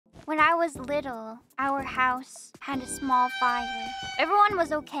When I was little, our house had a small fire. Everyone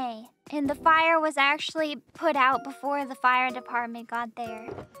was okay. And the fire was actually put out before the fire department got there.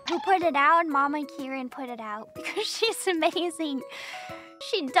 Who put it out? Mama Kieran put it out because she's amazing.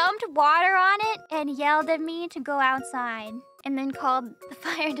 She dumped water on it and yelled at me to go outside and then called the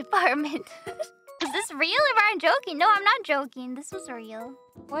fire department. Is this real or am I joking? No, I'm not joking. This was real.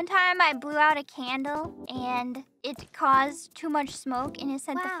 One time I blew out a candle and it caused too much smoke and it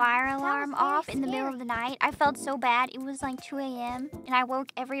set the fire alarm off in the middle of the night. I felt so bad. It was like 2 a.m. and I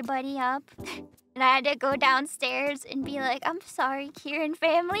woke everybody up. And I had to go downstairs and be like, I'm sorry, Kieran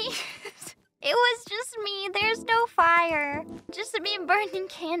family. It was just me. There's no fire. Just me burning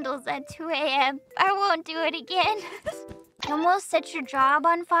candles at 2 a.m. I won't do it again. You almost set your job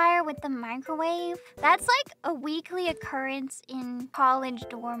on fire with the microwave. That's like a weekly occurrence in college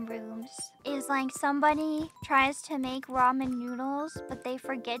dorm rooms. Is like somebody tries to make ramen noodles, but they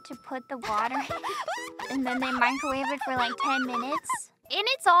forget to put the water in. And then they microwave it for like 10 minutes. And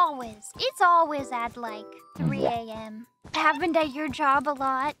it's always at like 3 a.m. It happened at your job a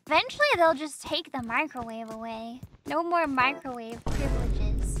lot. Eventually, they'll just take the microwave away. No more microwave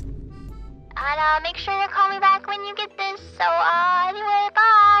privileges. And make sure to call me back when you get this. So, anyway,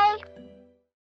 bye.